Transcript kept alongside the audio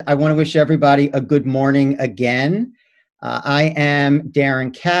I want to wish everybody a good morning again. I am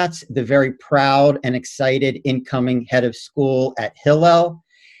Darin Katz, the very proud and excited incoming head of school at Hillel.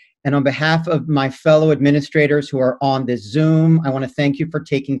 And on behalf of my fellow administrators who are on this Zoom, I want to thank you for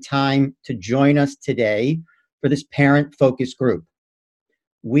taking time to join us today for this parent focus group.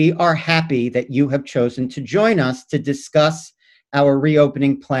 We are happy that you have chosen to join us to discuss our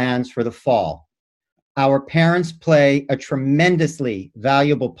reopening plans for the fall. Our parents play a tremendously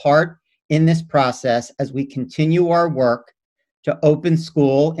valuable part in this process as we continue our work to open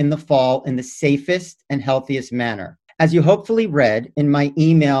school in the fall in the safest and healthiest manner. As you hopefully read in my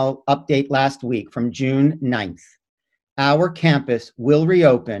email update last week from June 9th, our campus will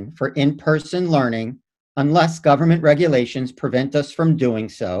reopen for in-person learning unless government regulations prevent us from doing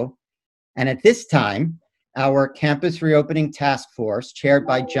so. And at this time, our campus reopening task force, chaired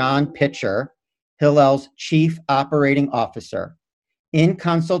by John Pitcher, Hillel's Chief Operating Officer, in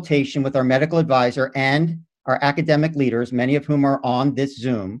consultation with our medical advisor and our academic leaders, many of whom are on this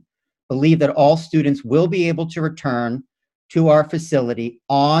Zoom, believe that all students will be able to return to our facility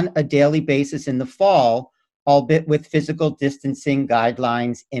on a daily basis in the fall, albeit with physical distancing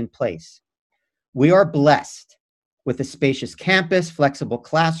guidelines in place. We are blessed with a spacious campus, flexible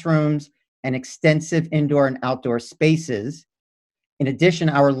classrooms, and extensive indoor and outdoor spaces. In addition,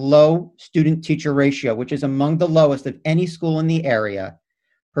 our low student-teacher ratio, which is among the lowest of any school in the area,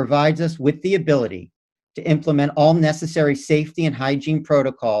 provides us with the ability to implement all necessary safety and hygiene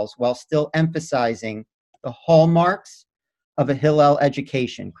protocols while still emphasizing the hallmarks of a Hillel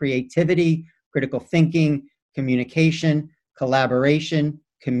education: creativity, critical thinking, communication, collaboration,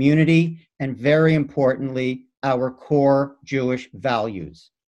 community, and very importantly, our core Jewish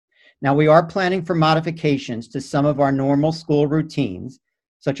values. Now, we are planning for modifications to some of our normal school routines,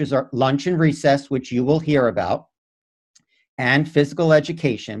 such as our lunch and recess, which you will hear about, and physical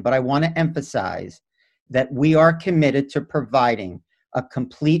education, but I want to emphasize that we are committed to providing a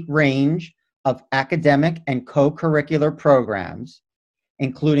complete range of academic and co-curricular programs,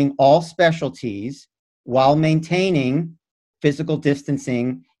 including all specialties, while maintaining physical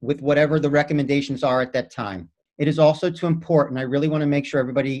distancing with whatever the recommendations are at that time. It is also too important, I really want to make sure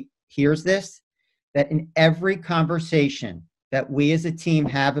everybody hears this, that in every conversation that we as a team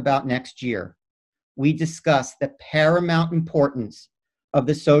have about next year, we discuss the paramount importance of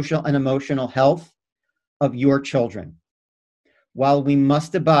the social and emotional health of your children. While we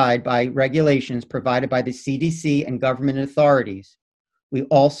must abide by regulations provided by the CDC and government authorities, we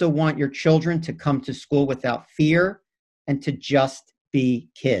also want your children to come to school without fear and to just be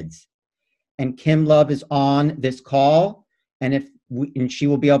kids. And Kim Love is on this call, and she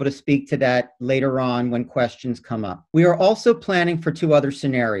will be able to speak to that later on when questions come up. We are also planning for two other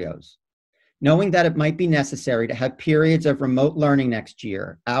scenarios. Knowing that it might be necessary to have periods of remote learning next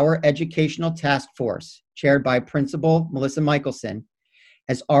year, our educational task force, chaired by Principal Melissa Michaelson,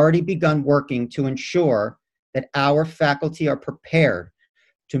 has already begun working to ensure that our faculty are prepared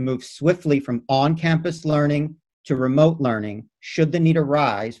to move swiftly from on-campus learning to remote learning should the need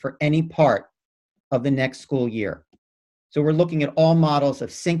arise for any part of the next school year. So we're looking at all models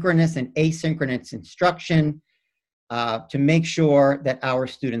of synchronous and asynchronous instruction to make sure that our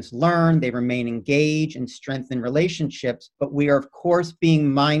students learn, they remain engaged and strengthen relationships, but we are of course being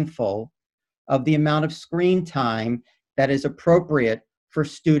mindful of the amount of screen time that is appropriate for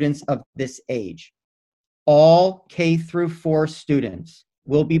students of this age. All K-4 students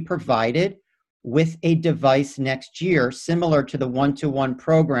will be provided with a device next year, similar to the one-to-one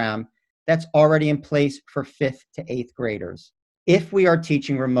program that's already in place for 5th to 8th graders. If we are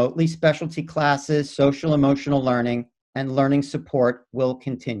teaching remotely, specialty classes, social emotional learning, and learning support will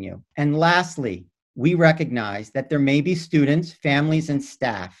continue. And lastly, we recognize that there may be students, families, and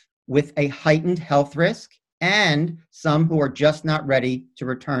staff with a heightened health risk and some who are just not ready to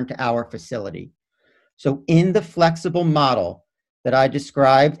return to our facility. So in the flexible model that I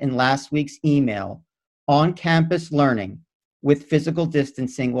described in last week's email, on-campus learning with physical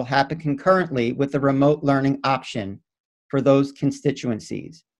distancing will happen concurrently with the remote learning option for those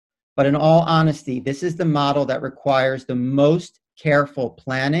constituencies. But in all honesty, this is the model that requires the most careful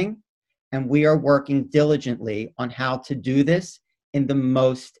planning, and we are working diligently on how to do this in the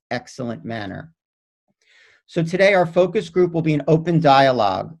most excellent manner. So today our focus group will be an open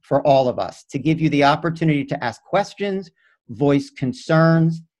dialogue for all of us to give you the opportunity to ask questions, voice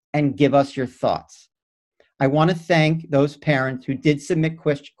concerns, and give us your thoughts. I want to thank those parents who did submit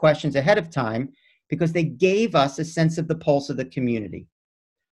questions ahead of time because they gave us a sense of the pulse of the community.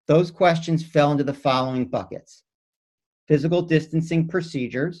 Those questions fell into the following buckets: physical distancing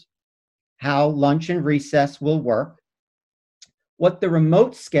procedures, how lunch and recess will work, what the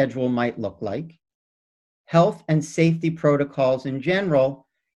remote schedule might look like, health and safety protocols in general,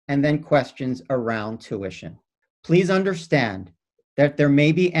 and then questions around tuition. Please understand that there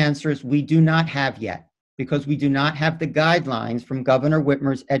may be answers we do not have yet because we do not have the guidelines from Governor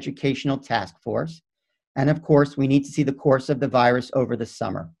Whitmer's educational task force. And of course, we need to see the course of the virus over the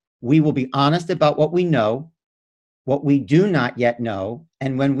summer. We will be honest about what we know, what we do not yet know,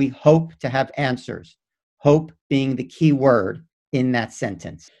 and when we hope to have answers, hope being the key word in that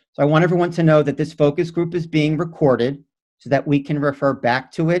sentence. So I want everyone to know that this focus group is being recorded so that we can refer back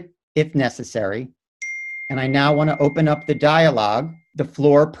to it if necessary. And I now want to open up the dialogue, the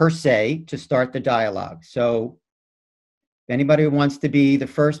floor per se, to start the dialogue. So if anybody wants to be the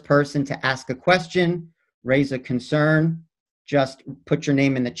first person to ask a question, raise a concern, just put your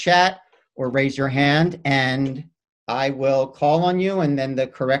name in the chat or raise your hand and I will call on you and then the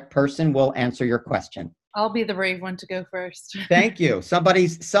correct person will answer your question. I'll be the brave one to go first. Thank you.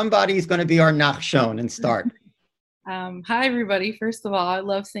 Somebody's going to be our Nachshon and start. Hi, everybody. First of all, I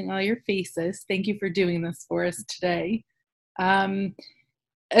love seeing all your faces. Thank you for doing this for us today.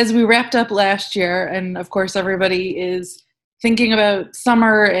 As we wrapped up last year, and of course, everybody is thinking about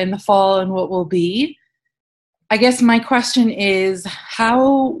summer and the fall and what will be. I guess my question is,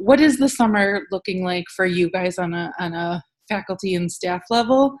 what is the summer looking like for you guys on a faculty and staff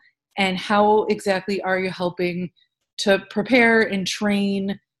level? And how exactly are you helping to prepare and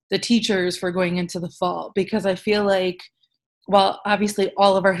train the teachers for going into the fall? Because I feel like, well, obviously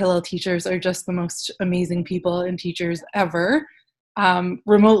all of our Hillel teachers are just the most amazing people and teachers ever.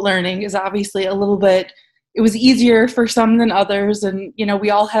 Remote learning is obviously a little bit, it was easier for some than others. And, we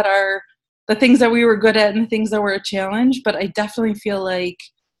all had the things that we were good at and the things that were a challenge, but I definitely feel like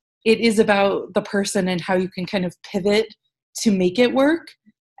it is about the person and how you can kind of pivot to make it work.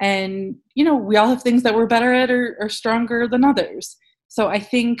 And, we all have things that we're better at or stronger than others. So I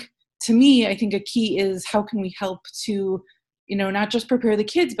think a key is how can we help to, not just prepare the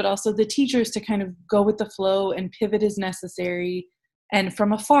kids, but also the teachers to kind of go with the flow and pivot as necessary. And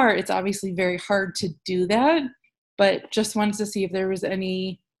from afar, it's obviously very hard to do that, but just wanted to see if there was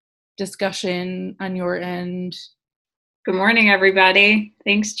any discussion on your end. Good morning, everybody.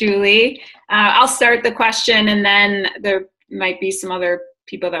 Thanks, Julie. I'll start the question and then there might be some other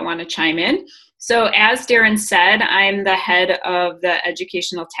people that want to chime in. So as Darin said, I'm the head of the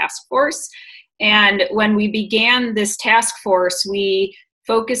educational task force. And when we began this task force, we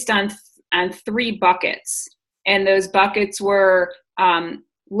focused on 3 buckets. And those buckets were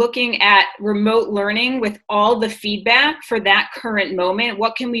looking at remote learning with all the feedback for that current moment.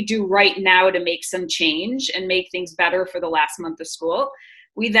 What can we do right now to make some change and make things better for the last month of school?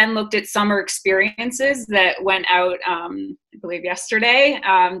 We then looked at summer experiences that went out, I believe yesterday,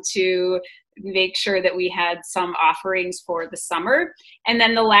 to make sure that we had some offerings for the summer. And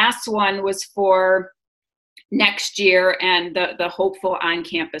then the last one was for next year and the hopeful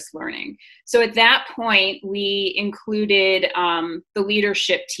on-campus learning. So at that point, we included the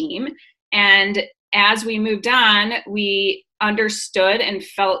leadership team. And as we moved on, we understood and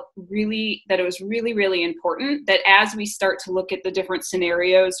felt really that it was really, really important that as we start to look at the different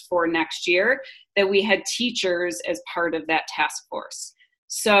scenarios for next year, that we had teachers as part of that task force.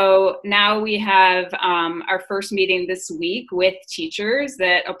 So now we have our first meeting this week with teachers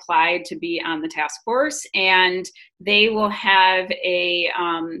that applied to be on the task force, and they will have a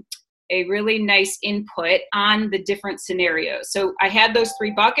really nice input on the different scenarios. So I had those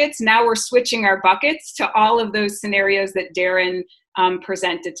 3 buckets. Now we're switching our buckets to all of those scenarios that Darin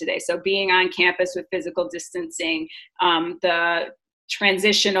presented today. So being on campus with physical distancing, the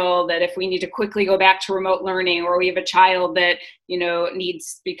transitional, that if we need to quickly go back to remote learning, or we have a child that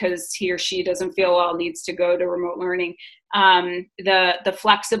needs, because he or she doesn't feel well, needs to go to remote learning, the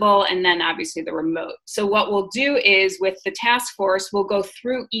flexible, and then obviously the remote. So what we'll do is with the task force, we'll go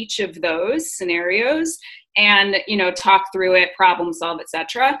through each of those scenarios and talk through it, problem solve,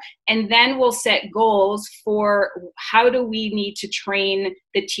 etc. And then we'll set goals for how do we need to train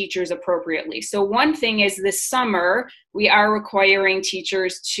the teachers appropriately. So one thing is this summer, we are requiring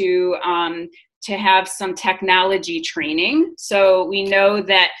teachers to have some technology training. So we know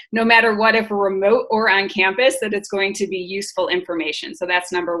that no matter what, if we're remote or on campus, that it's going to be useful information. So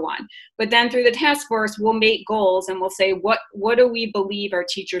that's number 1. But then through the task force, we'll make goals and we'll say, what do we believe our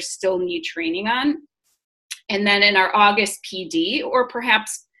teachers still need training on? And then in our August PD, or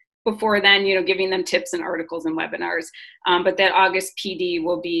perhaps before then, giving them tips and articles and webinars. But that August PD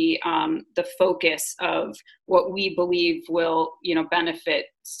will be the focus of what we believe will, benefit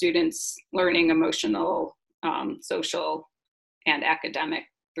students' learning, emotional, social, and academic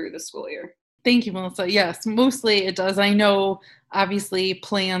through the school year. Thank you, Melissa. Yes, mostly it does. I know, obviously,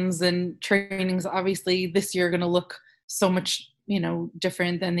 plans and trainings, obviously, this year are going to look so much,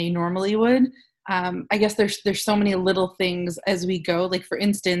 different than they normally would. I guess there's so many little things as we go. Like, for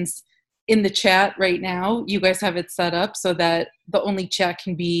instance, in the chat right now, you guys have it set up so that the only chat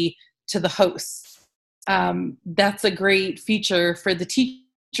can be to the hosts. That's a great feature for the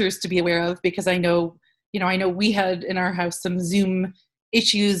teachers to be aware of, because I know we had in our house some Zoom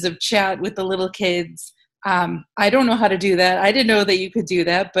issues of chat with the little kids. I don't know how to do that. I didn't know that you could do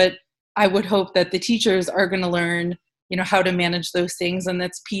that, but I would hope that the teachers are going to learn, how to manage those things. And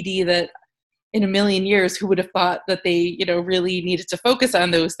that's PD that in a million years, who would have thought that they, really needed to focus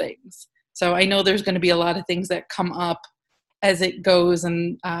on those things. So I know there's going to be a lot of things that come up as it goes,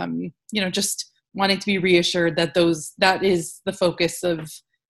 and, just wanting to be reassured that that is the focus of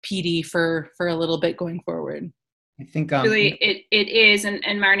PD for a little bit going forward. I think really it is, and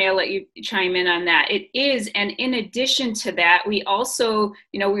Marnie, I'll let you chime in on that. It is, and in addition to that, we also,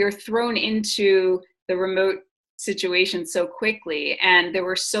 we were thrown into the remote situation so quickly, and there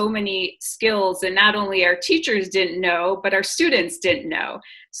were so many skills that not only our teachers didn't know, but our students didn't know.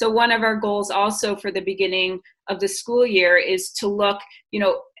 So one of our goals also for the beginning of the school year is to look,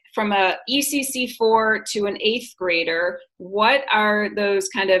 from a ECC 4 to an 8th grader, what are those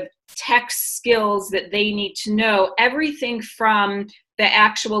kind of tech skills that they need to know? Everything from the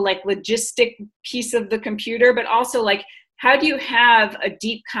actual logistic piece of the computer, but also how do you have a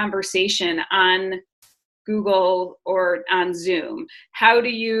deep conversation on Google or on Zoom? How do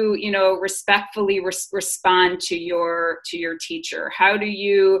you, respectfully respond to your teacher? How do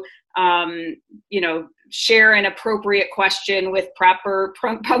you, share an appropriate question with proper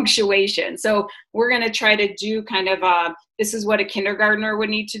punctuation? So we're going to try to do kind of this is what a kindergartner would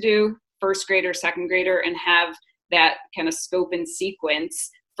need to do, first grader, second grader, and have that kind of scope and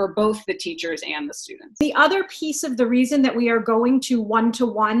sequence for both the teachers and the students. The other piece of the reason that we are going to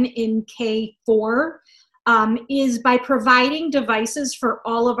one-to-one in K4 is by providing devices for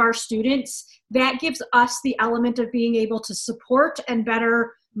all of our students. That gives us the element of being able to support and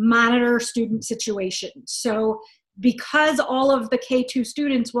better monitor student situations. So because all of the K2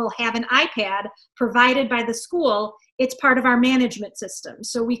 students will have an iPad provided by the school, it's part of our management system.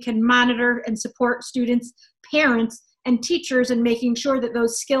 So we can monitor and support students, parents, and teachers in making sure that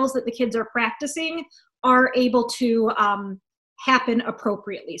those skills that the kids are practicing are able to happen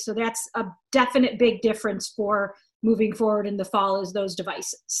appropriately. So that's a definite big difference for moving forward in the fall, is those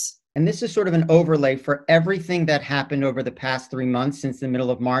devices. And this is sort of an overlay for everything that happened over the past 3 months since the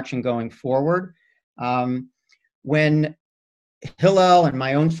middle of March and going forward. When Hillel and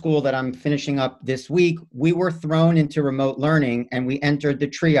my own school that I'm finishing up this week, we were thrown into remote learning and we entered the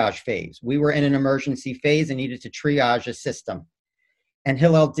triage phase. We were in an emergency phase and needed to triage a system. And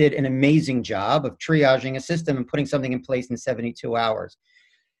Hillel did an amazing job of triaging a system and putting something in place in 72 hours.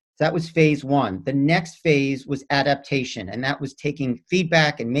 That was phase one. The next phase was adaptation, and that was taking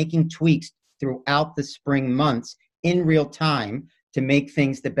feedback and making tweaks throughout the spring months in real time to make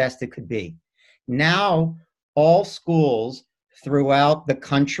things the best it could be. Now, all schools throughout the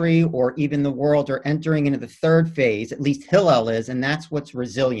country or even the world are entering into the third phase, at least Hillel is, and that's what's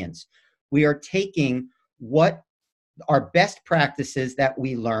resilience. We are taking what our best practices that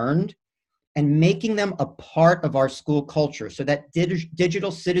we learned and making them a part of our school culture, so that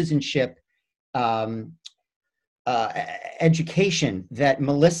digital citizenship education that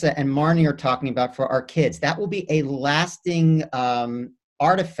Melissa and Marnie are talking about for our kids, that will be a lasting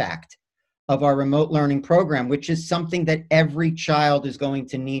artifact of our remote learning program, which is something that every child is going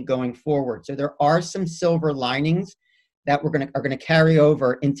to need going forward. So there are some silver linings that are going to carry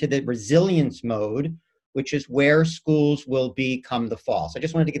over into the resilience mode, which is where schools will be come the fall. So I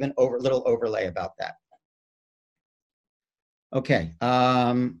just wanted to give a little overlay about that. Okay,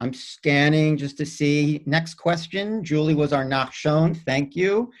 I'm scanning just to see. Next question. Julie was our Nachshon. Thank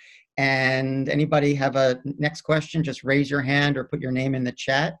you. And anybody have a next question? Just raise your hand or put your name in the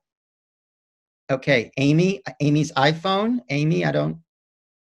chat. Okay, Amy's iPhone. Amy, okay,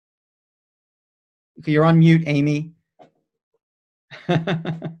 you're on mute, Amy.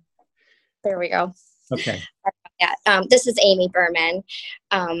 There we go. Okay. Yeah, this is Amy Berman.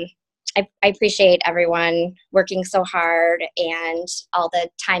 I appreciate everyone working so hard and all the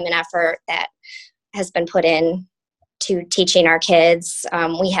time and effort that has been put in to teaching our kids.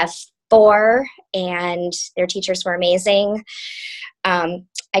 We have 4 and their teachers were amazing. I'm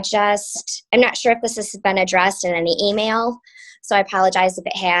not sure if this has been addressed in any email, so I apologize if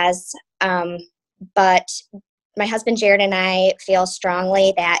it has. But my husband Jared and I feel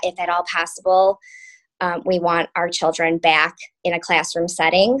strongly that if at all possible, we want our children back in a classroom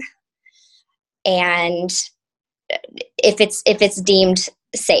setting. and if it's deemed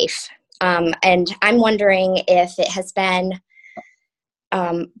safe. And I'm wondering if it has been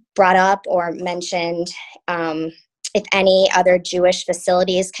brought up or mentioned, if any other Jewish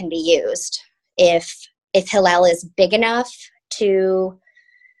facilities can be used, if Hillel is big enough to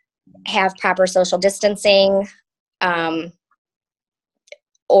have proper social distancing,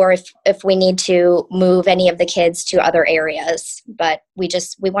 or if we need to move any of the kids to other areas. But we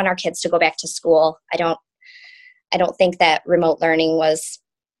want our kids to go back to school. I don't think that remote learning was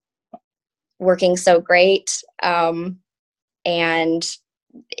working so great. And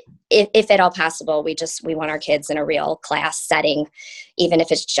if at all possible, we want our kids in a real class setting, even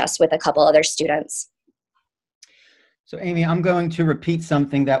if it's just with a couple other students. So Amy, I'm going to repeat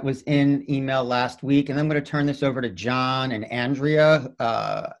something that was in email last week, and I'm going to turn this over to John and Andrea.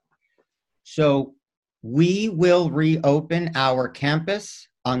 So we will reopen our campus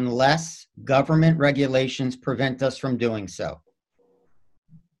unless government regulations prevent us from doing so.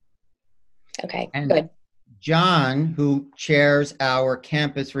 Okay, and good. John, who chairs our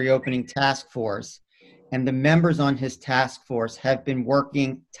campus reopening task force, and the members on his task force have been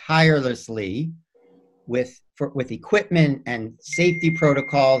working tirelessly with equipment and safety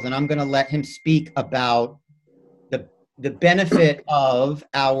protocols, and I'm going to let him speak about the benefit of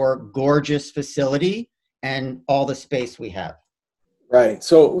our gorgeous facility and all the space we have. Right.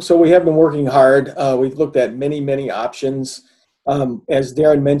 So we have been working hard. We've looked at many options. As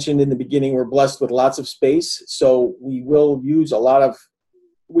Darin mentioned in the beginning, we're blessed with lots of space, so we will use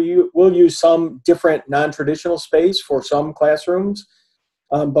some different non-traditional space for some classrooms.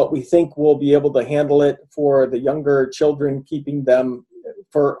 But we think we'll be able to handle it for the younger children, keeping them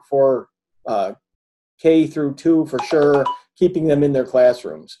for K through 2 for sure, keeping them in their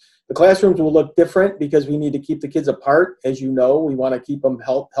classrooms. The classrooms will look different because we need to keep the kids apart. As you know, we want to keep them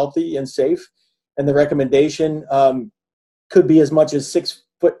healthy and safe. And the recommendation could be as much as 6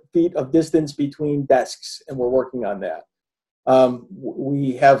 feet of distance between desks, and we're working on that.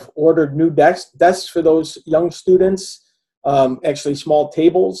 We have ordered new desks for those young students. Actually small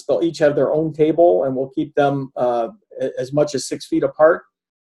tables. They'll each have their own table, and we'll keep them as much as 6 feet apart.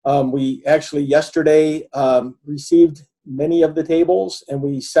 We actually yesterday received many of the tables, and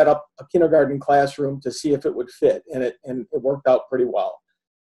we set up a kindergarten classroom to see if it would fit, and it worked out pretty well.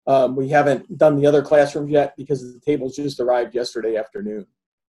 We haven't done the other classrooms yet because the tables just arrived yesterday afternoon.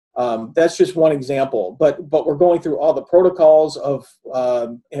 That's just one example, but we're going through all the protocols of,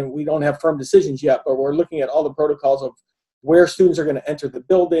 and we don't have firm decisions yet, but we're looking at all the protocols of where students are going to enter the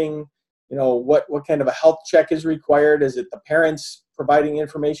building, what kind of a health check is required. Is it the parents providing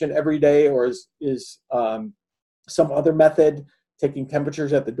information every day, or is some other method, taking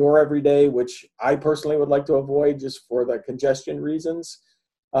temperatures at the door every day, which I personally would like to avoid just for the congestion reasons.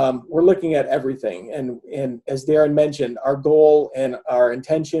 We're looking at everything. And as Darin mentioned, our goal and our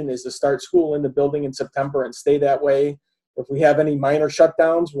intention is to start school in the building in September and stay that way. If we have any minor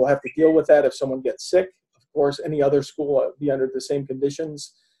shutdowns, we'll have to deal with that if someone gets sick. Of course, any other school will be under the same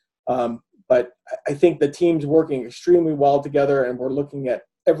conditions. But I think the team's working extremely well together, and we're looking at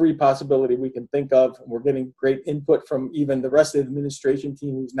every possibility we can think of. We're getting great input from even the rest of the administration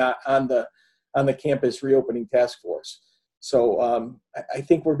team who's not on the campus reopening task force. So I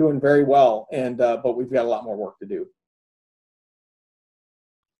think we're doing very well, but we've got a lot more work to do.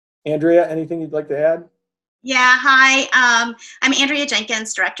 Andrea, anything you'd like to add? Yeah, hi. I'm Andrea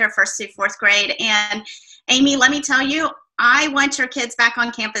Jenkins, Director of 1st through 4th grade. And Amy, let me tell you, I want your kids back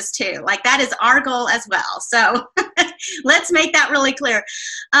on campus too. Like, that is our goal as well. So let's make that really clear.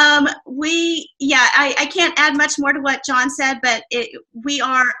 I can't add much more to what John said, but we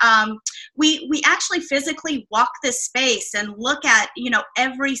actually physically walk this space and look at,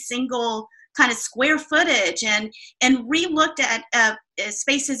 every single kind of square footage and re-looked at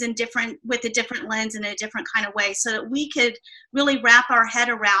spaces with a different lens in a different kind of way, so that we could really wrap our head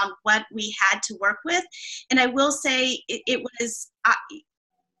around what we had to work with. And I will say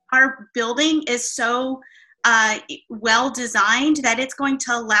our building is so well designed that it's going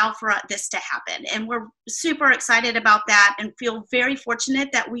to allow for this to happen. And we're super excited about that and feel very fortunate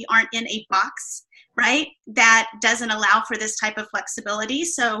that we aren't in a box, right, that doesn't allow for this type of flexibility.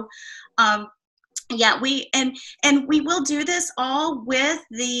 So we will do this all with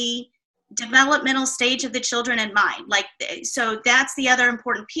the developmental stage of the children in mind. So that's the other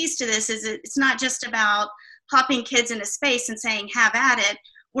important piece to this, is it's not just about popping kids into space and saying, have at it.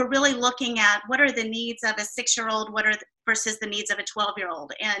 We're really looking at what are the needs of a 6-year-old, versus the needs of a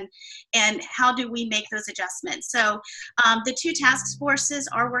 12-year-old, and how do we make those adjustments. So the two task forces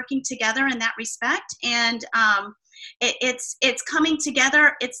are working together in that respect, and it's coming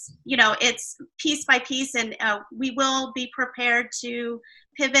together. It's, you know, it's piece by piece, and we will be prepared to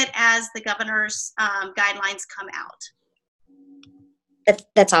pivot as the governor's guidelines come out.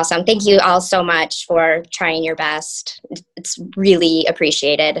 That's awesome. Thank you all so much for trying your best. It's really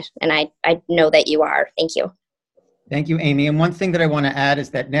appreciated, and I know that you are. Thank you. Thank you, Amy. And one thing that I want to add is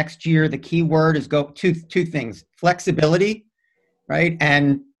that next year, the key word is two things: flexibility, right?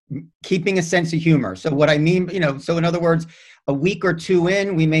 And keeping a sense of humor. So what I mean, you know, so in other words, a week or two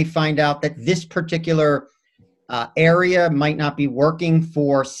in, we may find out that this particular area might not be working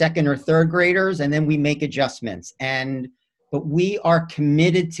for second or third graders, and then we make adjustments. But we are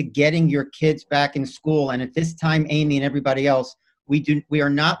committed to getting your kids back in school. And at this time, Amy and everybody else, we are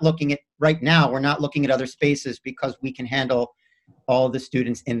not looking at, right now, we're not looking at other spaces because we can handle all the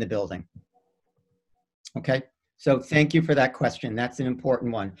students in the building. Okay, so thank you for that question. That's an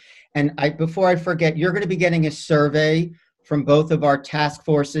important one. And before I forget, you're going to be getting a survey from both of our task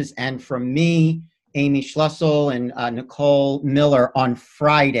forces and from me, Amy Schlussel and Nicole Miller on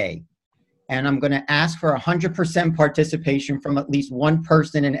Friday. And I'm going to ask for 100% participation from at least one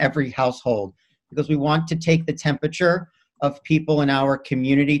person in every household, because we want to take the temperature of people in our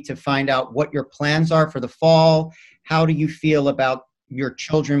community to find out what your plans are for the fall. How do you feel about your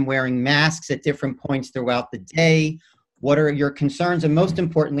children wearing masks at different points throughout the day? What are your concerns? And most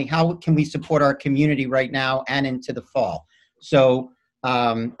importantly, how can we support our community right now and into the fall? So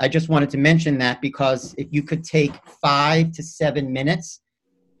I just wanted to mention that, because if you could take 5 to 7 minutes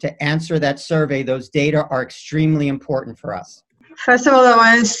to answer that survey, those data are extremely important for us. First of all, I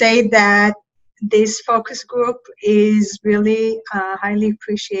want to say that this focus group is really highly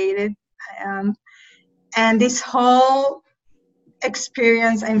appreciated. And this whole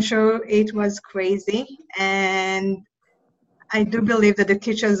experience, I'm sure it was crazy. And I do believe that the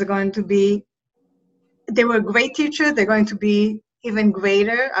teachers are going to be, they were great teachers. They're going to be even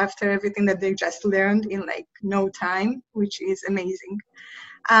greater after everything that they just learned in like no time, which is amazing.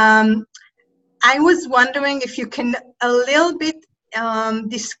 I was wondering if you can a little bit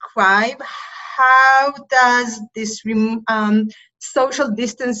describe how does this social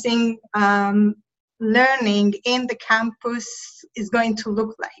distancing learning in the campus is going to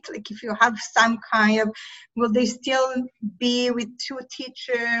look like? Like if you have some kind of, will they still be with 2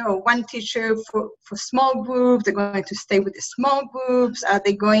 teachers or 1 teacher for small groups? They're going to stay with the small groups? Are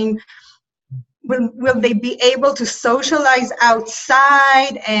they going, will they be able to socialize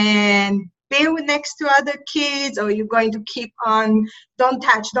outside and be next to other kids? Or are you going to keep on, don't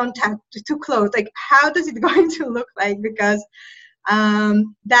touch, too close? Like, how does it going to look like? Because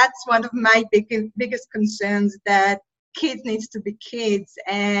that's one of my biggest concerns, that kids needs to be kids,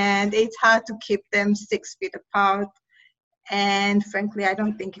 and it's hard to keep them 6 feet apart. And frankly, I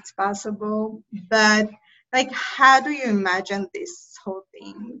don't think it's possible. But like, how do you imagine this whole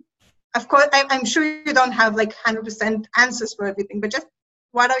thing? Of course, I'm sure you don't have like 100% answers for everything, but just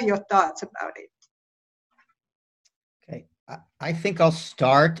what are your thoughts about it? Okay, I think I'll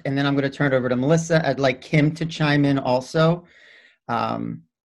start, and then I'm going to turn it over to Melissa. I'd like Kim to chime in also.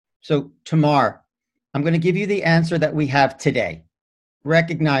 So Tamar, I'm going to give you the answer that we have today,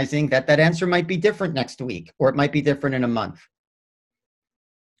 recognizing that that answer might be different next week, or it might be different in a month.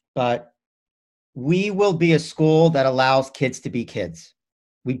 But we will be a school that allows kids to be kids.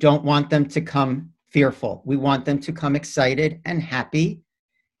 We don't want them to come fearful. We want them to come excited and happy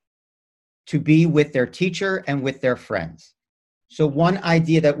to be with their teacher and with their friends. So one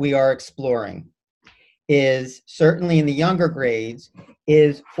idea that we are exploring is, certainly in the younger grades,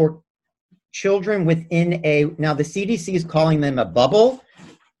 is for children within now the CDC is calling them a bubble.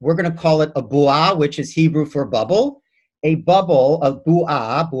 We're going to call it a bu'ah, which is Hebrew for bubble. A bubble, a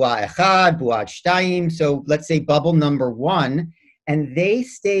bu'ah echad, bu'ah shtayim. So let's say bubble number 1, and they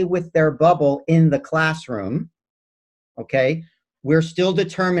stay with their bubble in the classroom, okay? We're still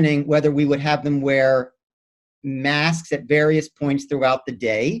determining whether we would have them wear masks at various points throughout the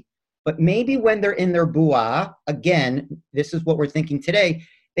day, but maybe when they're in their bu'ah, again, this is what we're thinking today,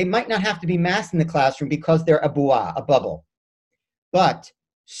 they might not have to be masked in the classroom because they're a bu'ah, a bubble. But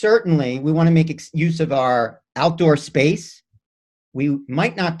certainly we want to make use of our outdoor space. We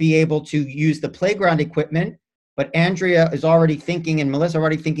might not be able to use the playground equipment, but Andrea is already thinking, and Melissa are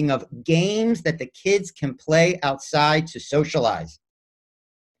already thinking of games that the kids can play outside to socialize.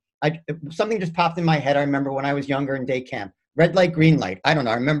 Something just popped in my head. I remember when I was younger in day camp, red light, green light. I don't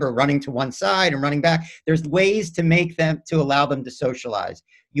know. I remember running to one side and running back. There's ways to make them, to allow them to socialize.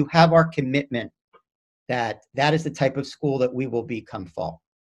 You have our commitment that that is the type of school that we will be come fall.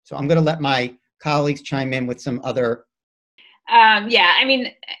 So I'm going to let my colleagues chime in with some other. Yeah, I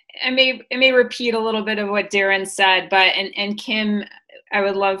mean, I may repeat a little bit of what Darin said, but and Kim, I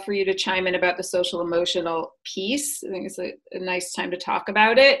would love for you to chime in about the social emotional piece. I think it's a nice time to talk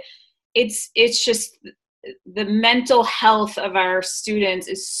about it. It's just the mental health of our students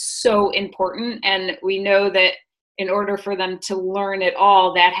is so important, and we know that in order for them to learn it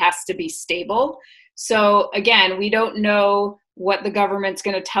all, that has to be stable. So again, we don't know what the government's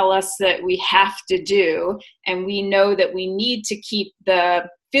going to tell us that we have to do, and we know that we need to keep the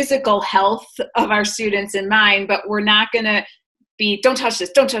physical health of our students in mind, but we're not going to be, don't touch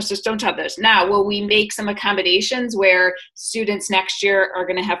this, don't touch this, don't touch this. Now, will we make some accommodations where students next year are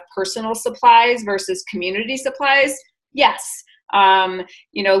going to have personal supplies versus community supplies? Yes.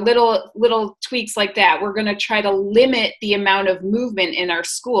 Little tweaks like that. We're going to try to limit the amount of movement in our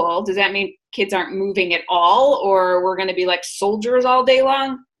school. Does that mean kids aren't moving at all, or we're going to be like soldiers all day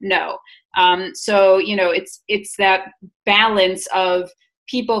long? No. So it's that balance of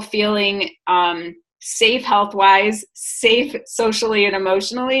people feeling safe health-wise, safe socially and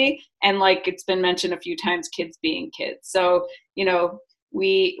emotionally, and like it's been mentioned a few times, kids being kids. So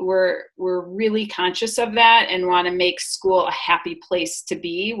we're really conscious of that and want to make school a happy place to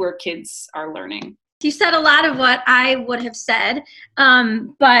be where kids are learning. You said a lot of what I would have said,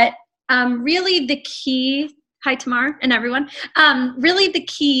 but really the key, hi Tamar and everyone, really the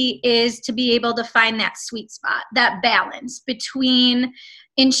key is to be able to find that sweet spot, that balance between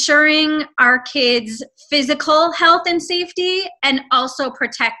ensuring our kids' physical health and safety and also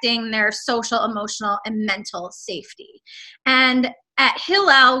protecting their social, emotional, and mental safety. And at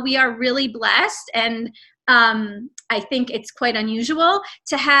Hillel, we are really blessed, and I think it's quite unusual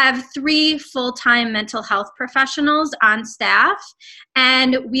to have 3 full-time mental health professionals on staff,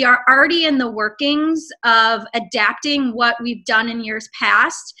 and we are already in the workings of adapting what we've done in years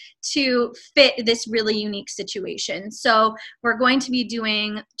past to fit this really unique situation. So we're going to be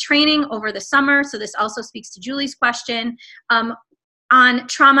doing training over the summer, so this also speaks to Julie's question, on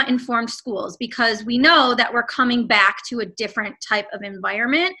trauma-informed schools, because we know that we're coming back to a different type of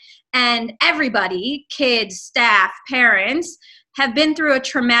environment, and everybody, kids, staff, parents, have been through a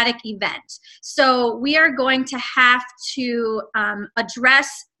traumatic event. So we are going to have to address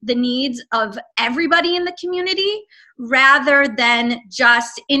the needs of everybody in the community rather than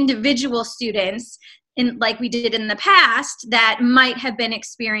just individual students, like we did in the past, that might have been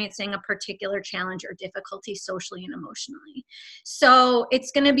experiencing a particular challenge or difficulty socially and emotionally. So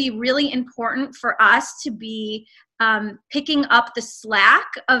it's going to be really important for us to be picking up the slack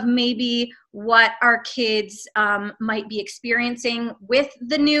of maybe what our kids might be experiencing with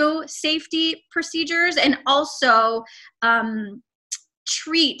the new safety procedures, and also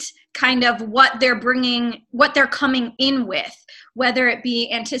treat kind of what they're bringing, what they're coming in with, whether it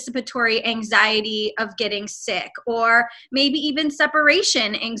be anticipatory anxiety of getting sick, or maybe even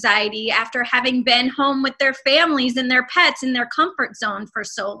separation anxiety after having been home with their families and their pets in their comfort zone for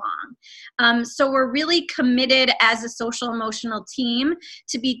so long. So we're really committed as a social emotional team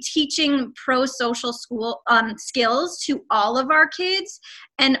to be teaching pro-social school skills to all of our kids,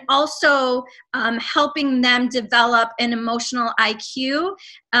 and also helping them develop an emotional IQ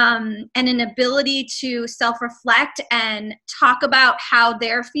and an ability to self-reflect and talk about how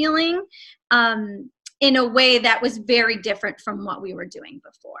they're feeling in a way that was very different from what we were doing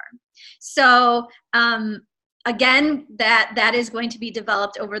before. So again, that is going to be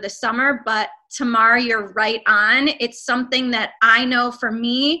developed over the summer, but Tamar, you're right on. It's something that I know for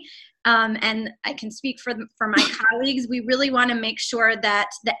me, and I can speak for my colleagues, we really want to make sure that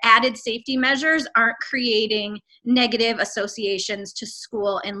the added safety measures aren't creating negative associations to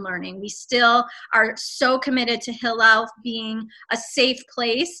school and learning. We still are so committed to Hillel being a safe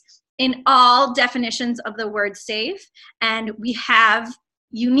place in all definitions of the word safe, and we have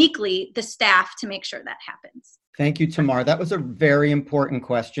uniquely the staff to make sure that happens. Thank you, Tamar. That was a very important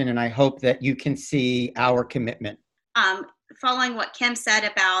question, and I hope that you can see our commitment. Following what Kim said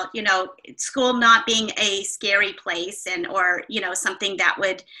about, school not being a scary place or something that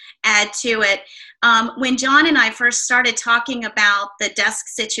would add to it. When John and I first started talking about the desk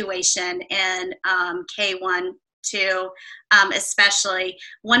situation in K1, 2, especially,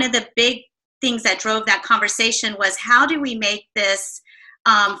 one of the big things that drove that conversation was, how do we make this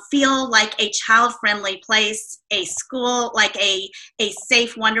feel like a child-friendly place, a school, like a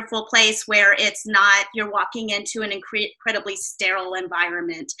safe, wonderful place where it's not, you're walking into an incredibly sterile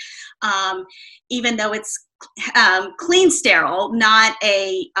environment, even though it's clean sterile, not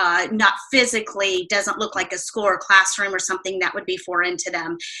physically, doesn't look like a school or classroom or something that would be foreign to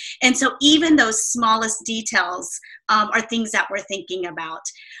them. And so even those smallest details are things that we're thinking about.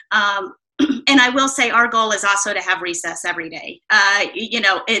 and I will say our goal is also to have recess every day.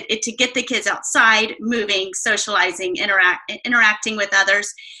 To get the kids outside, moving, socializing, interacting with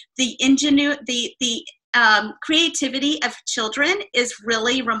others. The creativity of children is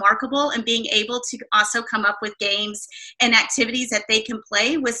really remarkable, and being able to also come up with games and activities that they can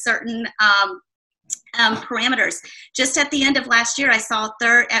play with certain parameters. Just at the end of last year, I saw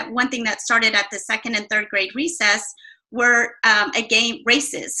one thing that started at the 2nd and 3rd grade recess were a game,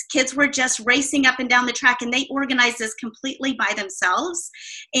 races. Kids were just racing up and down the track, and they organized this completely by themselves.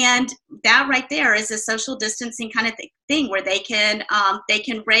 And that right there is a social distancing kind of thing where they can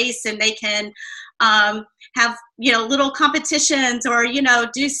race, and they can have, little competitions, or,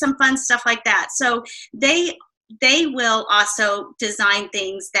 do some fun stuff like that. So they will also design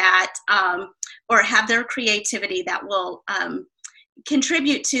things that, or have their creativity that will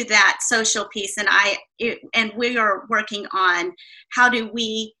contribute to that social piece. And we are working on how do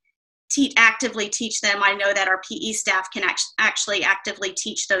we actively teach them. I know that our PE staff can actually actively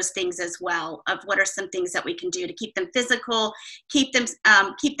teach those things as well, of what are some things that we can do to keep them physical, keep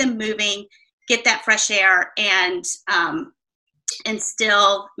them moving, get that fresh air, and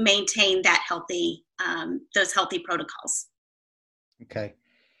still maintain that those healthy protocols. Okay.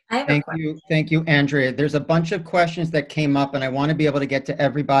 Thank you, Andrea. There's a bunch of questions that came up, and I want to be able to get to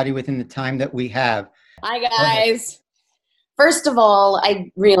everybody within the time that we have. Hi, guys. First of all,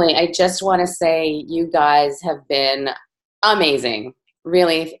 I just want to say you guys have been amazing.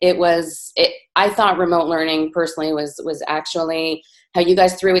 Really, I thought remote learning personally was actually how you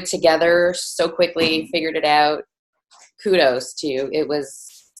guys threw it together so quickly, figured it out. Kudos to you. It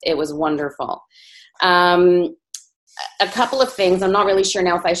was wonderful. A couple of things. I'm not really sure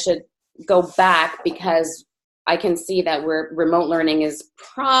now if I should go back, because I can see that remote learning is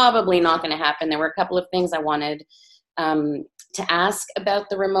probably not going to happen. There were a couple of things I wanted to ask about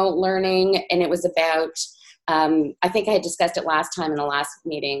the remote learning, and it was about, I think I had discussed it last time in the last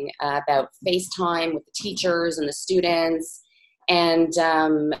meeting, about FaceTime with the teachers and the students, and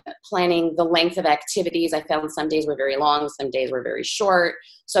planning the length of activities. I found some days were very long, some days were very short.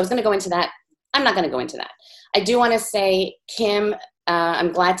 So I was going to go into that. I'm not going to go into that. I do want to say, Kim,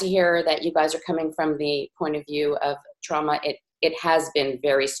 I'm glad to hear that you guys are coming from the point of view of trauma. It has been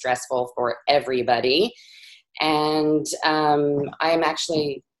very stressful for everybody. And I am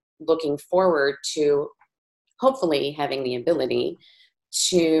actually looking forward to hopefully having the ability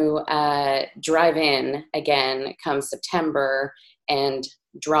to drive in again come September and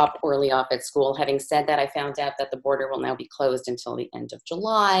drop Orly off at school. Having said that, I found out that the border will now be closed until the end of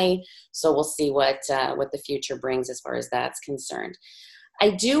July. So we'll see what the future brings as far as that's concerned. I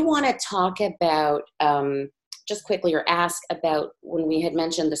do want to talk about, just quickly, or ask about when we had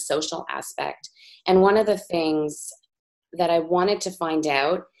mentioned the social aspect. And one of the things that I wanted to find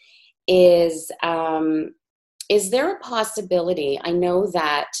out is there a possibility, I know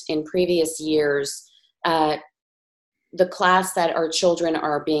that in previous years, the class that our children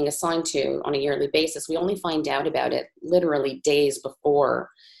are being assigned to on a yearly basis, we only find out about it literally days before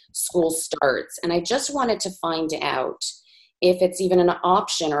school starts. And I just wanted to find out if it's even an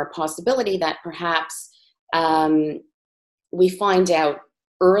option or a possibility that perhaps we find out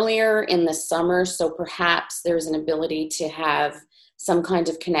earlier in the summer, so perhaps there's an ability to have some kind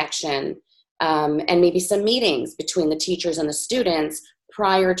of connection and maybe some meetings between the teachers and the students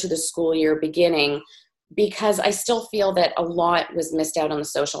prior to the school year beginning, because I still feel that a lot was missed out on the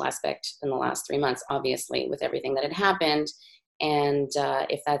social aspect in the last 3 months, obviously, with everything that had happened, and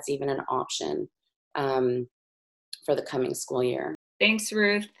if that's even an option for the coming school year. Thanks,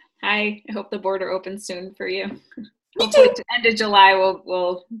 Ruth. Hi, I hope the border opens soon for you. Hopefully the end of July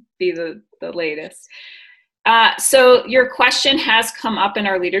will be the latest. So your question has come up in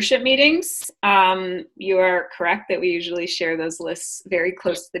our leadership meetings. You are correct that we usually share those lists very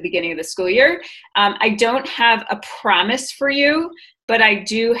close to the beginning of the school year. I don't have a promise for you, but I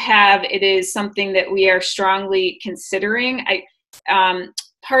do have, it is something that we are strongly considering.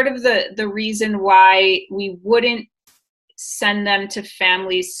 Part of the reason why we wouldn't send them to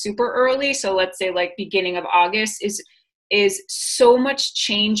families super early, so let's say like beginning of August, is so much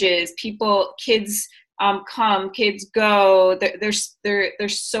changes. Kids come, kids go.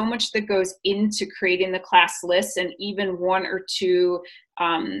 There's so much that goes into creating the class lists, and even 1 or 2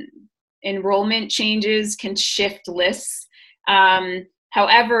 enrollment changes can shift lists.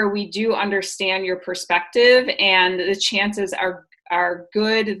 However, we do understand your perspective, and the chances are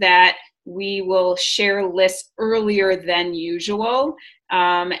good that we will share lists earlier than usual.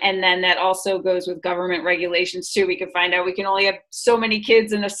 And then that also goes with government regulations too. We can find out we can only have so many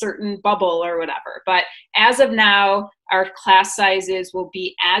kids in a certain bubble or whatever. But as of now, our class sizes will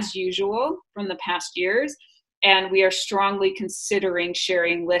be as usual from the past years. And we are strongly considering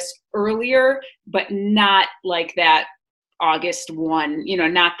sharing lists earlier, but not like that August 1,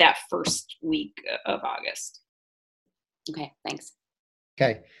 not that first week of August. Okay, thanks.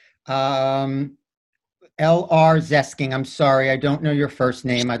 Okay. L.R. Zesking, I'm sorry, I don't know your first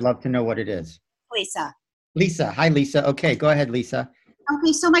name. I'd love to know what it is. Lisa. Lisa. Hi, Lisa. Okay, go ahead, Lisa.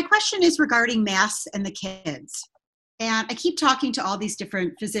 Okay, so my question is regarding masks and the kids. And I keep talking to all these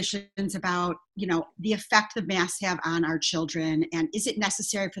different physicians about, the effect the masks have on our children, and is it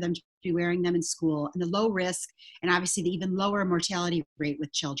necessary for them to be wearing them in school, and the low risk, and obviously the even lower mortality rate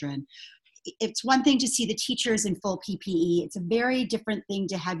with children. It's one thing to see the teachers in full PPE. It's a very different thing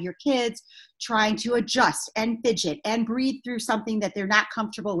to have your kids trying to adjust and fidget and breathe through something that they're not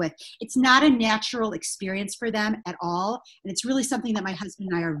comfortable with. It's not a natural experience for them at all. And it's really something that my husband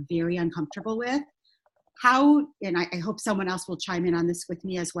and I are very uncomfortable with. How, and I hope someone else will chime in on this with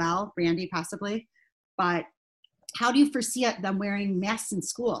me as well, Randy possibly, but how do you foresee them wearing masks in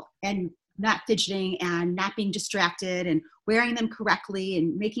school and not fidgeting and not being distracted and wearing them correctly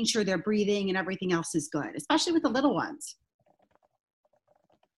and making sure they're breathing and everything else is good, especially with the little ones?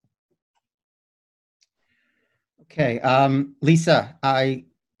 Okay, Lisa, I'm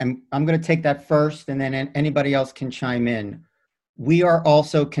going to take that first, and then anybody else can chime in. We are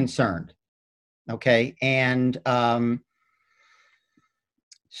also concerned. Okay, and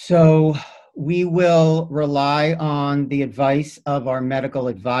so we will rely on the advice of our medical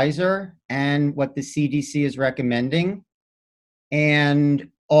advisor and what the CDC is recommending, and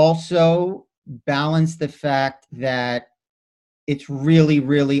also balance the fact that it's really,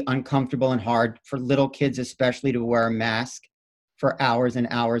 really uncomfortable and hard for little kids, especially, to wear a mask for hours and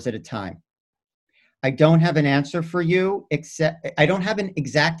hours at a time. I don't have an answer for you, I don't have an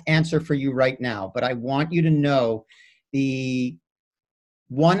exact answer for you right now, but I want you to know the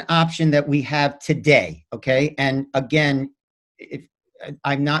one option that we have today, okay? And again,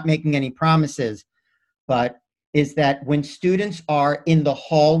 I'm not making any promises, but is that when students are in the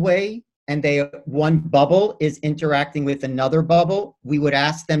hallway and one bubble is interacting with another bubble, we would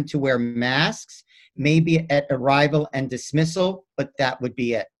ask them to wear masks, maybe at arrival and dismissal, but that would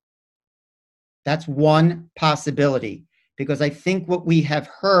be it. That's one possibility, because I think what we have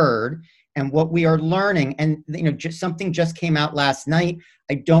heard and what we are learning, and something just came out last night.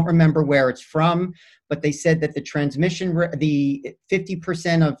 I don't remember where it's from, but they said that the transmission, the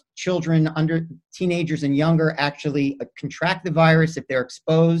 50% of children under teenagers and younger actually contract the virus if they're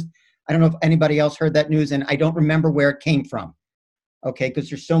exposed. I don't know if anybody else heard that news, and I don't remember where it came from. Okay,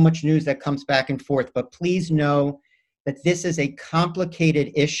 because there's so much news that comes back and forth. But please know that this is a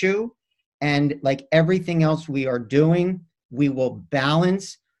complicated issue. And like everything else we are doing, we will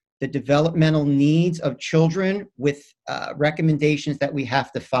balance the developmental needs of children with recommendations that we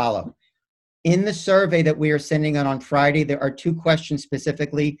have to follow. In the survey that we are sending out on Friday, there are 2 questions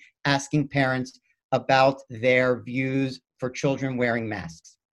specifically asking parents about their views for children wearing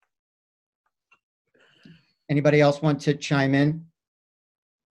masks. Anybody else want to chime in?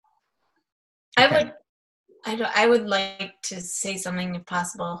 Okay. I would like to say something if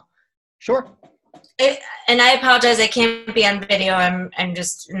possible. Sure. And I apologize, I can't be on video. I'm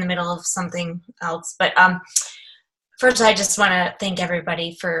just in the middle of something else. But first, I just want to thank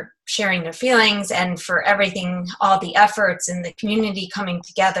everybody for sharing their feelings and for everything, all the efforts and the community coming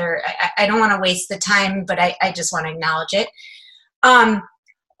together. I don't want to waste the time, but I just want to acknowledge it.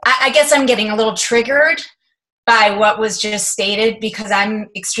 I guess I'm getting a little triggered by what was just stated because I'm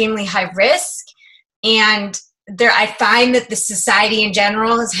extremely high risk, and I find that the society in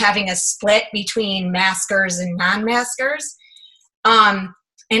general is having a split between maskers and non-maskers. And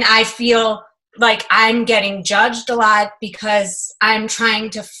I feel like I'm getting judged a lot because I'm trying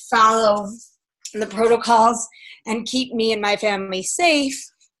to follow the protocols and keep me and my family safe.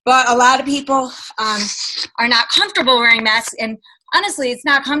 But a lot of people are not comfortable wearing masks. And honestly, it's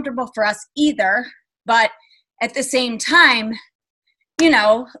not comfortable for us either. But at the same time,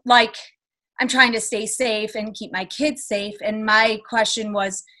 I'm trying to stay safe and keep my kids safe. And my question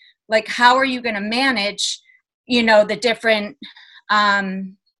was, how are you going to manage, the different,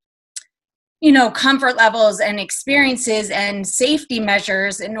 comfort levels and experiences and safety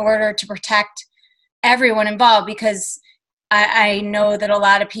measures in order to protect everyone involved? Because I know that a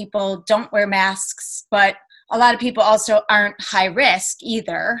lot of people don't wear masks, but a lot of people also aren't high risk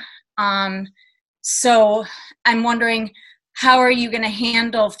either. So I'm wondering, how are you going to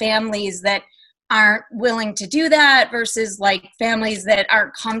handle families that aren't willing to do that versus like families that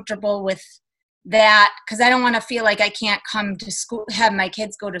aren't comfortable with that? Because I don't want to feel like I can't come to school, have my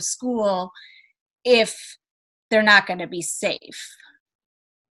kids go to school if they're not going to be safe.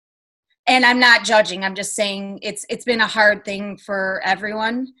 And I'm not judging. I'm just saying it's been a hard thing for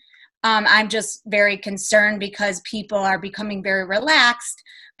everyone. I'm just very concerned because people are becoming very relaxed,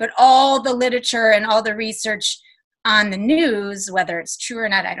 but all the literature and all the research on the news, whether it's true or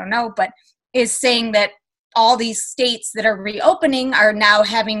not, I don't know, but is saying that all these states that are reopening are now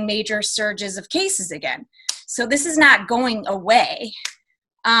having major surges of cases again. So this is not going away.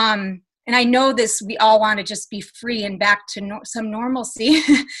 And I know this, we all want to just be free and back to some normalcy,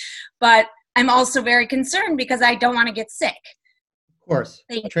 but I'm also very concerned because I don't want to get sick. Of course.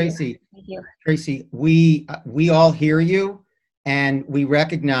 Tracy, Thank you. Tracy, we all hear you, and we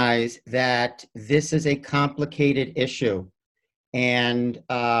recognize that this is a complicated issue. And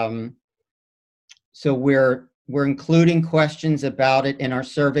so we're including questions about it in our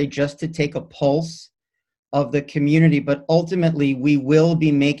survey just to take a pulse of the community, but ultimately we will be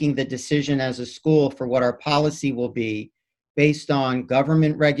making the decision as a school for what our policy will be based on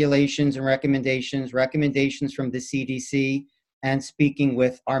government regulations and recommendations from the CDC, and speaking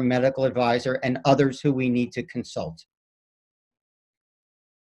with our medical advisor and others who we need to consult.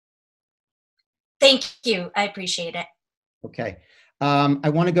 Thank you. I appreciate it. Okay. I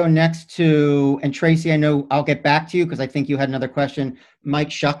want to go next to, and Tracy, I know I'll get back to you because I think you had another question. Mike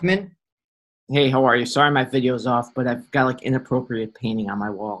Schuckman. Hey, how are you? Sorry my video's off, but I've got like inappropriate painting on my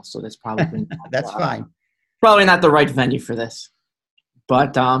wall, so that's probably that's fine. Probably not the right venue for this.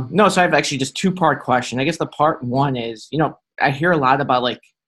 But no, so I have actually just two-part question. I guess the part one is, I hear a lot about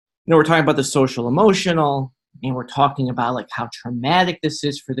we're talking about the social emotional, and we're talking about like how traumatic this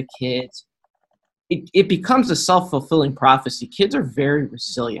is for the kids. It becomes a self-fulfilling prophecy. Kids are very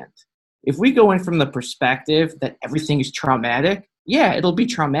resilient. If we go in from the perspective that everything is traumatic, yeah, it'll be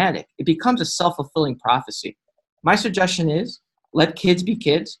traumatic. It becomes a self-fulfilling prophecy. My suggestion is let kids be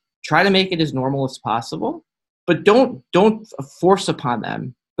kids. Try to make it as normal as possible, but don't force upon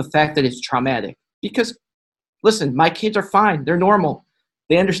them the fact that it's traumatic. Because, listen, my kids are fine. They're normal.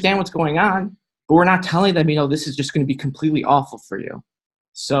 They understand what's going on, but we're not telling them, this is just going to be completely awful for you.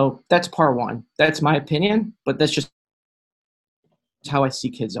 So that's part one. That's my opinion, but that's just how I see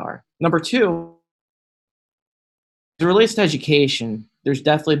kids are. Number two, as it relates to education, there's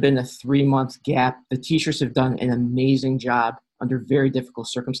definitely been a 3-month gap. The teachers have done an amazing job under very difficult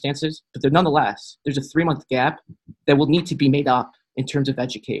circumstances, but nonetheless, there's a 3-month gap that will need to be made up in terms of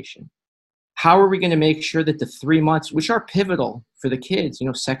education. How are we going to make sure that the 3 months, which are pivotal for the kids,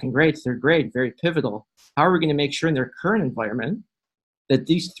 second grade, third grade, very pivotal, how are we going to make sure in their current environment that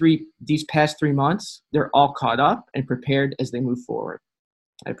these past 3 months, they're all caught up and prepared as they move forward?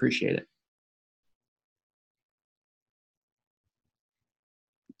 I appreciate it.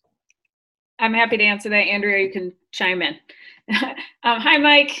 I'm happy to answer that. Andrea, you can chime in. Hi,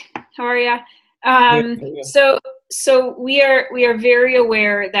 Mike. How are you? So we are very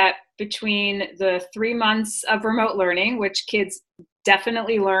aware that between the 3 months of remote learning, which kids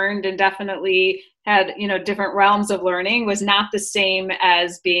definitely learned and definitely had, different realms of learning, was not the same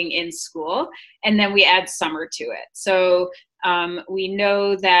as being in school. And then we add summer to it. So we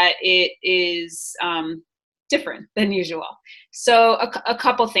know that it is different than usual. So a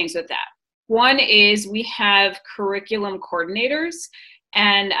couple things with that. One is we have curriculum coordinators,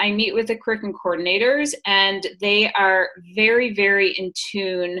 and I meet with the curriculum coordinators, and they are very, very in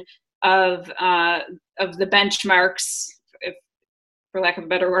tune of the benchmarks, for lack of a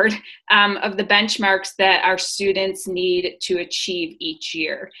better word, of the benchmarks that our students need to achieve each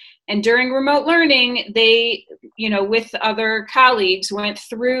year. And during remote learning, they, with other colleagues, went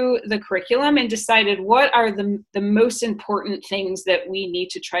through the curriculum and decided what are the most important things that we need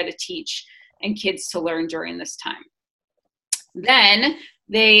to try to teach and kids to learn during this time. Then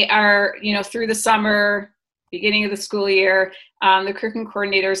they are, through the summer, beginning of the school year, the curriculum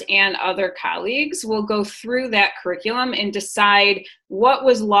coordinators and other colleagues will go through that curriculum and decide what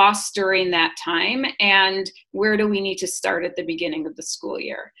was lost during that time and where do we need to start at the beginning of the school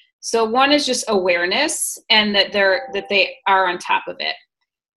year. So one is just awareness, and that they are on top of it.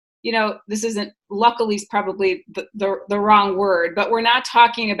 This isn't, luckily is probably the wrong word, but we're not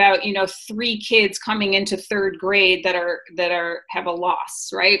talking about, 3 kids coming into 3rd grade that have a loss,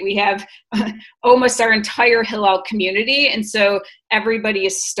 right? We have almost our entire Hillel community. And so everybody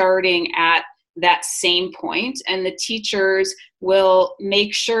is starting at that same point, and the teachers will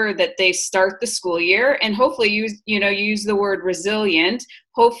make sure that they start the school year and hopefully use the word resilient.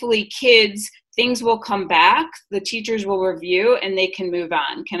 Hopefully kids things will come back, the teachers will review, and they can move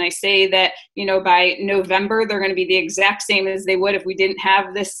on. Can I say that, you know, by November, they're going to be the exact same as they would if we didn't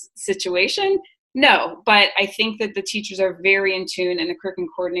have this situation? No, but I think that the teachers are very in tune, and the curriculum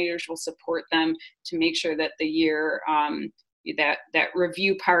coordinators will support them to make sure that the year, that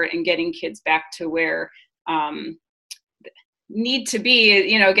review part and getting kids back to where need to be,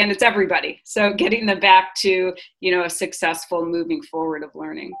 you know, again, it's everybody. So getting them back to, you know, a successful moving forward of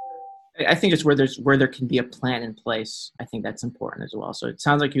learning. I think it's where there can be a plan in place. I think that's important as well. So it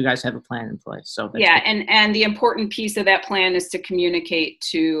sounds like you guys have a plan in place. So that's yeah, good. and the important piece of that plan is to communicate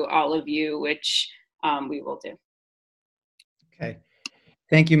to all of you, which we will do. Okay.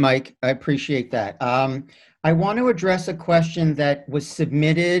 Thank you, Mike. I appreciate that. I want to address a question that was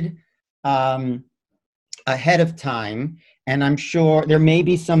submitted ahead of time, and I'm sure there may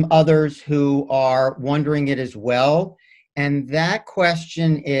be some others who are wondering it as well. And that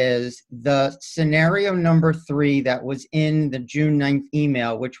question is the scenario number 3 that was in the June 9th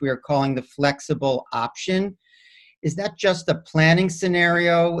email, which we are calling the flexible option. Is that just a planning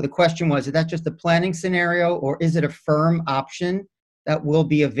scenario? The question was, is that just a planning scenario, or is it a firm option that will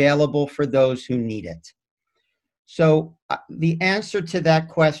be available for those who need it? So the answer to that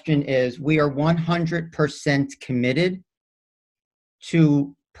question is we are 100% committed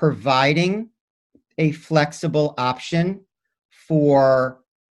to providing a flexible option for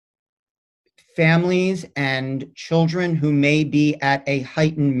families and children who may be at a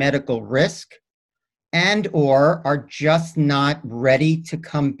heightened medical risk and or are just not ready to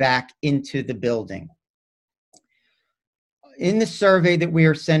come back into the building. In the survey that we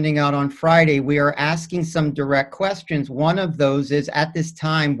are sending out on Friday, we are asking some direct questions. One of those is, at this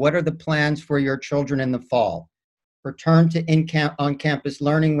time, what are the plans for your children in the fall? Return to on-campus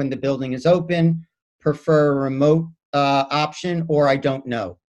learning when the building is open, prefer a remote option, or I don't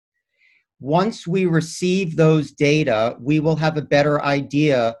know. Once we receive those data, we will have a better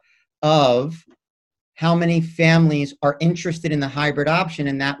idea of how many families are interested in the hybrid option,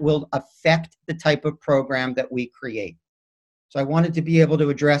 and that will affect the type of program that we create. So I wanted to be able to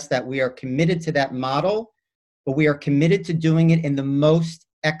address that. We are committed to that model, but we are committed to doing it in the most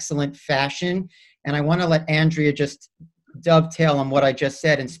excellent fashion. And I want to let Andrea just dovetail on what I just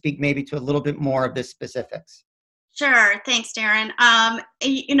said and speak maybe to a little bit more of the specifics. Sure. Thanks, Darin.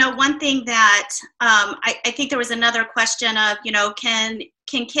 You know, one thing that I think there was another question of, you know, can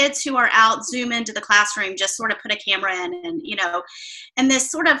kids who are out Zoom into the classroom, just sort of put a camera in, and, you know, and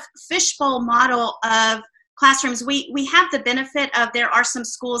this sort of fishbowl model of classrooms, we have the benefit of, there are some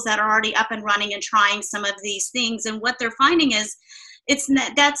schools that are already up and running and trying some of these things. And what they're finding is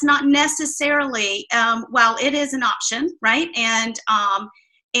that's not necessarily, well, it is an option, right?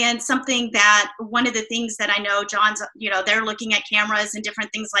 And something that, one of the things that I know John's, you know, they're looking at cameras and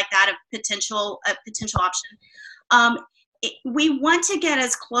different things like that, a potential option. We want to get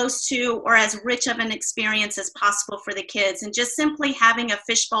as close to or as rich of an experience as possible for the kids, and just simply having a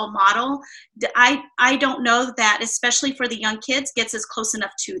fishbowl model, I don't know that, especially for the young kids, gets us close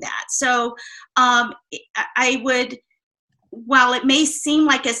enough to that. So I would, while it may seem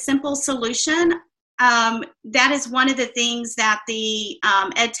like a simple solution, that is one of the things that the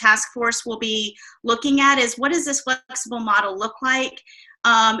Ed Task Force will be looking at, is what does this flexible model look like?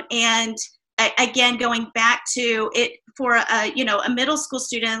 And again, going back to it, for a middle school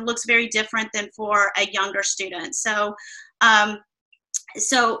student, looks very different than for a younger student. So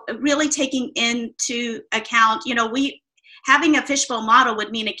so really taking into account, you know, having a fishbowl model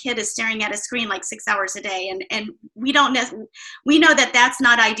would mean a kid is staring at a screen like 6 hours a day, and we know that that's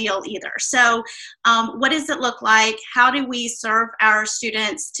not ideal either. So what does it look like? How do we serve our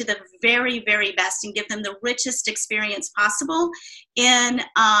students to the very, very best and give them the richest experience possible in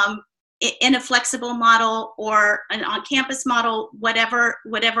a flexible model or an on-campus model, whatever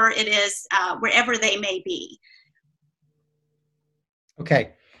it is, wherever they may be.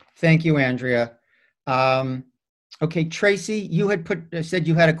 Okay, thank you, Andrea. Okay, Tracy, you had said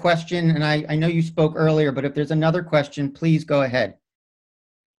you had a question, and I know you spoke earlier, but if there's another question, please go ahead.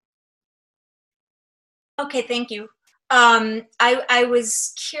 Okay, thank you. I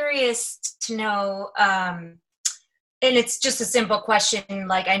was curious to know, and it's just a simple question.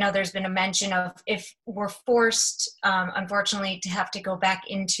 Like, I know there's been a mention of, if we're forced, unfortunately, to have to go back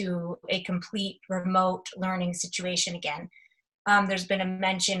into a complete remote learning situation again. There's been a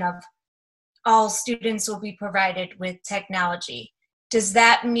mention of all students will be provided with technology. Does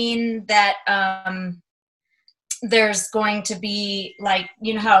that mean that there's going to be, like,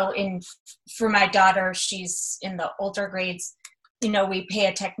 you know how for my daughter, she's in the older grades, you know, we pay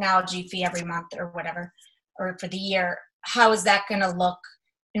a technology fee every month or whatever, or for the year. How is that going to look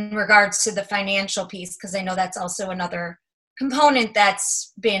in regards to the financial piece, because I know that's also another component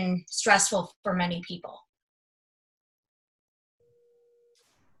that's been stressful for many people.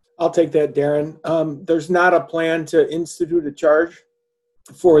 I'll take that, Darin. There's not a plan to institute a charge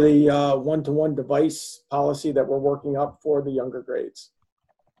for the one-to-one device policy that we're working up for the younger grades.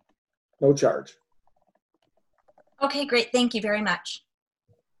 No charge. Okay, great. Thank you very much.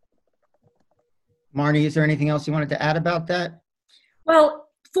 Marnie, is there anything else you wanted to add about that? Well,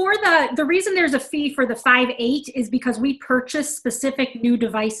 for the reason there's a fee for the 5-8 is because we purchase specific new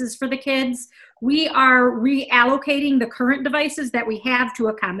devices for the kids. We are reallocating the current devices that we have to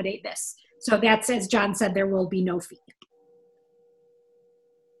accommodate this. So that's, as John said, there will be no fee.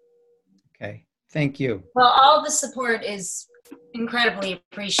 Okay, thank you. Well, all the support is incredibly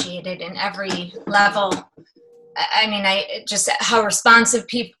appreciated in every level. I mean, just how responsive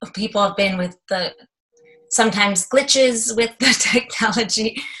people have been with the sometimes glitches with the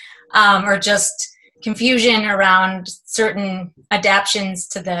technology, or just confusion around certain adaptions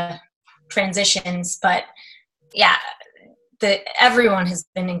to the transitions. But yeah, everyone has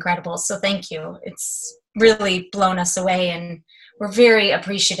been incredible. So thank you. It's really blown us away, and we're very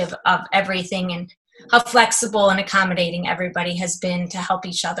appreciative of everything and how flexible and accommodating everybody has been to help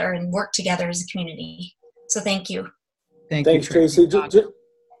each other and work together as a community. So thank you. Thanks, Tracy.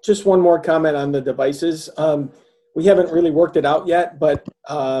 Just one more comment on the devices. We haven't really worked it out yet, but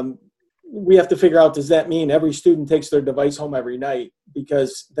we have to figure out, does that mean every student takes their device home every night?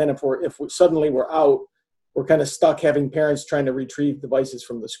 Because then if suddenly we're out, we're kind of stuck having parents trying to retrieve devices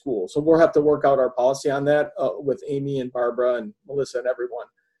from the school. So we'll have to work out our policy on that with Amy and Barbara and Melissa and everyone,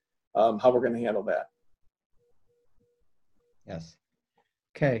 how we're going to handle that. Yes.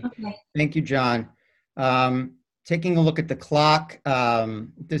 Okay. Thank you, John. Taking a look at the clock,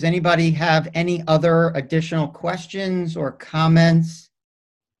 does anybody have any other additional questions or comments?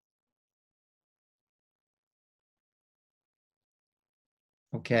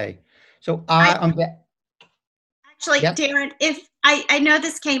 Okay. So actually, yep. Darin, if I know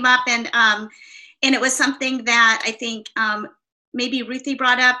this came up and it was something that I think maybe Ruthie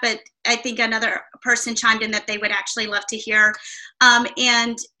brought up, but I think another person chimed in that they would actually love to hear.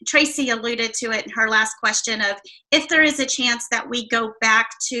 And Tracy alluded to it in her last question of if there is a chance that we go back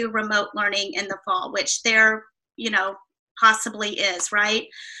to remote learning in the fall, which there, possibly is, right?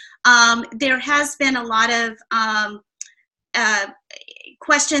 There has been a lot of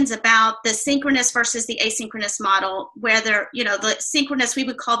questions about the synchronous versus the asynchronous model, where the synchronous, we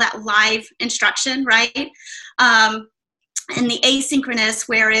would call that live instruction, right? And the asynchronous,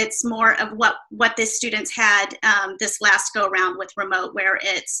 where it's more of what the students had this last go around with remote, where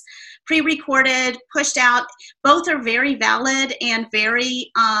it's pre-recorded, pushed out. Both are very valid and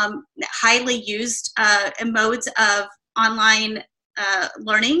very highly used modes of online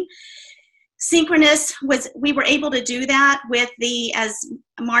learning. Synchronous we were able to do that with as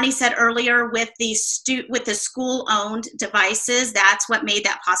Marnie said earlier, with the school-owned devices. That's what made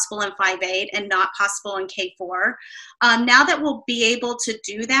that possible in 5-8 and not possible in K4. Now that we'll be able to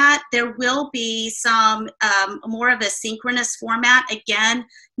do that, there will be some more of a synchronous format. Again,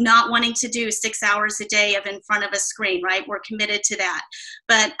 not wanting to do 6 hours a day of in front of a screen, right? We're committed to that.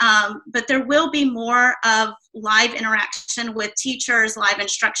 But there will be more of live interaction with teachers, live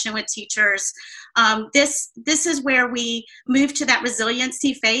instruction with teachers. This is where we move to that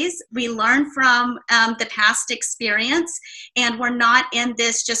resiliency phase. We learn from the past experience, and we're not in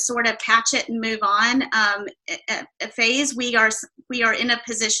this just sort of patch it and move on phase. We are in a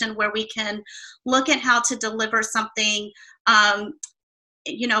position where we can look at how to deliver something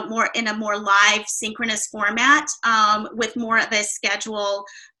more in a more live synchronous format with more of a schedule,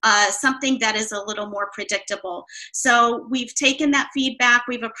 something that is a little more predictable. So we've taken that feedback,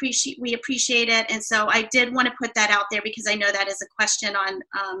 we appreciate it, and so I did want to put that out there because I know that is a question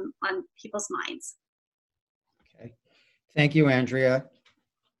on people's minds. Okay, thank you, Andrea.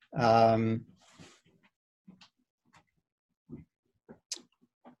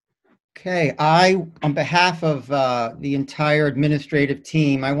 Okay, on behalf of the entire administrative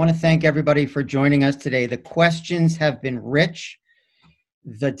team, I want to thank everybody for joining us today. The questions have been rich.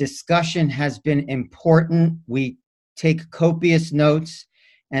 The discussion has been important. We take copious notes,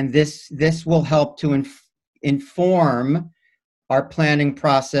 and this will help to inform our planning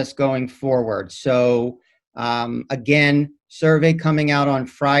process going forward. So again, survey coming out on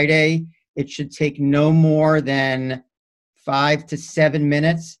Friday. It should take no more than 5 to 7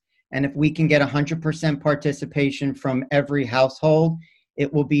 minutes. And if we can get 100% participation from every household,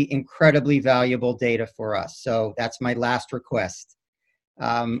 it will be incredibly valuable data for us. So that's my last request.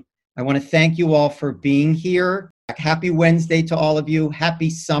 I want to thank you all for being here. Happy Wednesday to all of you. Happy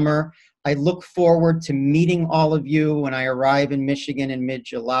summer. I look forward to meeting all of you when I arrive in Michigan in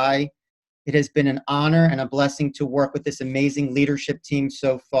mid-July. It has been an honor and a blessing to work with this amazing leadership team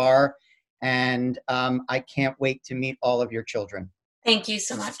so far, and I can't wait to meet all of your children. Thank you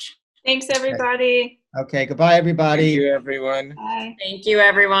so much. Thanks, everybody. Okay, goodbye, everybody. Thank you, everyone. Bye. Thank you,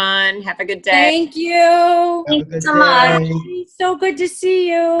 everyone. Have a good day. Thank you. Have a good day. So good to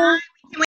see you.